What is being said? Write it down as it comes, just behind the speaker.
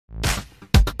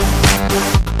Nandamuri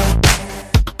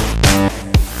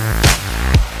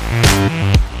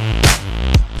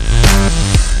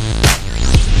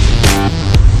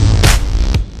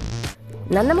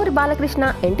Balakrishna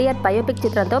NTR biopic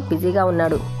చిత్రంతో బిజీగా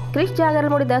ఉన్నాడు. క్రిష్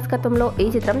జాగర్లమూడి దర్శకత్వంలో ఈ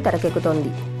చిత్రం తెరకెక్కుతోంది.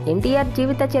 ఎన్టీఆర్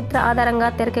జీవిత చరిత్ర ఆధారంగా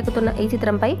తెరకెక్కుతున్న ఈ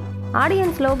చిత్రంపై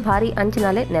ఆడియన్స్లో భారీ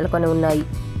అంచనాలే నెలకొని ఉన్నాయి.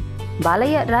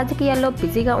 బాలయ్య రాజకీయాల్లో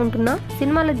బిజీగా ఉంటున్నా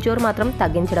సినిమాల జోరు మాత్రం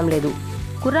తగ్గించడం లేదు.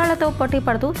 కుర్రాళ్లతో పోటీ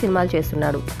పడుతూ సినిమాలు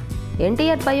చేస్తున్నాడు.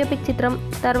 ఎన్టీఆర్ బయోపిక్ చిత్రం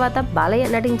తర్వాత బాలయ్య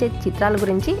నటించే చిత్రాల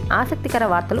గురించి ఆసక్తికర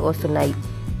వార్తలు వస్తున్నాయి.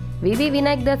 వివి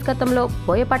వినాయక్ దర్శకత్వంలో,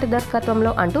 బోయపాటి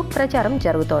దర్శకత్వంలో అంటూ ప్రచారం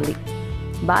జరుగుతోంది.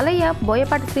 బాలయ్య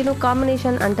బోయపాటి శ్రీను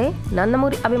కాంబినేషన్ అంటే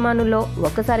నందమూరి అభిమానుల్లో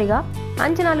ఒక్కసారిగా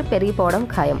అంచనాలు పెరిగిపోవడం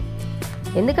ఖాయం.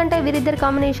 ఎందుకంటే వీరిద్దరి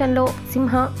కాంబినేషన్లో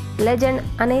సింహ, లెజెండ్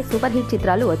అనే సూపర్ హిట్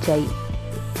చిత్రాలు వచ్చాయి.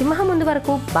 సింహ ముందు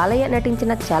వరకు బాలయ్య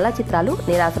నటించిన చాలా చిత్రాలు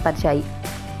నిరాశపరిచాయి.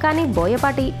 కానీ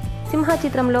బోయపాటి సింహ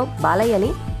చిత్రంలో బాలయ్యని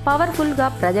పవర్ఫుల్గా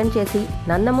ప్రజెంట్ చేసి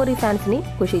నందమూరి ఫ్యాన్స్ని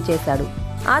ఖుషి చేశాడు.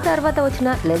 ఆ తర్వాత వచ్చిన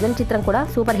లెజెండ్ చిత్రం కూడా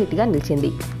సూపర్ హిట్గా నిలిచింది.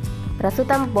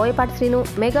 ప్రస్తుతం Boyapati Srinu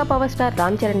mega power star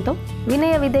Ram చరణ్తో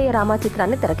Vinaya Vidheya Rama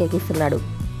చిత్రాన్ని తెరకెక్కిస్తున్నాడు.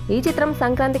 ఈ చిత్రం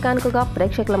సంక్రాంతి కానుకగా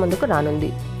ప్రేక్షకుల ముందుకు రానుంది.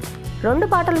 2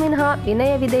 పాటలు మినహా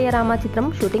వినయ విధేయ రామ చిత్రం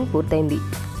షూటింగ్ పూర్తయింది.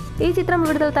 ఈ చిత్రం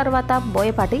విడుదల తర్వాత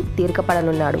బోయపాటి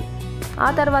తీరికపడనున్నాడు. ఆ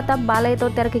తర్వాత బాలయ్యతో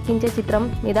తెరకెక్కించే చిత్రం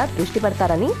మీద దృష్టి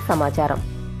పెడతారని సమాచారం.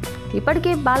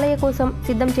 ఇప్పటికే బాలయ్య కోసం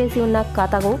సిద్ధం చేసి ఉన్న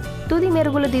కథకు తుది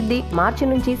మెరుగులు దిద్ది మార్చి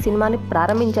నుంచి సినిమాని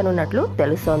ప్రారంభించనున్నట్లు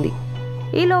తెలుస్తోంది.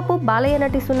 ఈలోపు బాలయ్య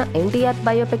నటిస్తున్న ఎన్టీఆర్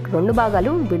బయోపిక్ 2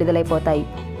 భాగాలు విడుదలైపోతాయి.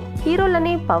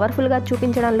 హీరోలని పవర్ఫుల్గా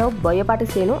చూపించడంలో బోయపాటి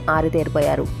శ్రీను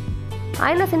ఆరితేరిపోయారు.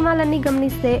 ఆయన సినిమాలన్నీ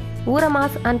గమనిస్తే ఊర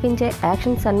మాస్ అనిపించే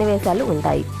యాక్షన్ సన్నివేశాలు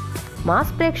ఉంటాయి.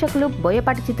 మాస్ ప్రేక్షకులు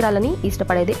బోయపాటి చిత్రాలని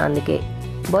ఇష్టపడేది అందుకే.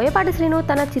 బోయపాటి శ్రీను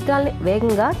తన చిత్రాల్ని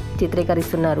వేగంగా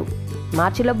చిత్రీకరిస్తున్నారు.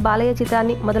 మార్చిలో బాలయ్య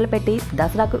చిత్రాన్ని మొదలుపెట్టి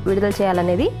దసరాకు విడుదల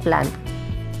చేయాలనేది ప్లాన్.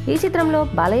 ఈ చిత్రంలో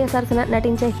బాలయ్య సరసన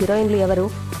నటించే హీరోయిన్లు ఎవరు,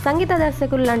 సంగీత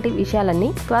దర్శకులు లాంటి విషయాలన్నీ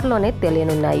త్వరలోనే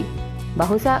తెలియనున్నాయి.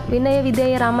 బహుశా వినయ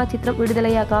విధేయ రామ చిత్రం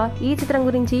విడుదలయ్యాక ఈ చిత్రం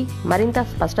గురించి మరింత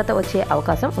స్పష్టత వచ్చే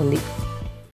అవకాశం ఉంది.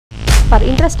 For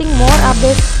interesting more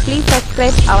updates please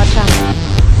subscribe our channel.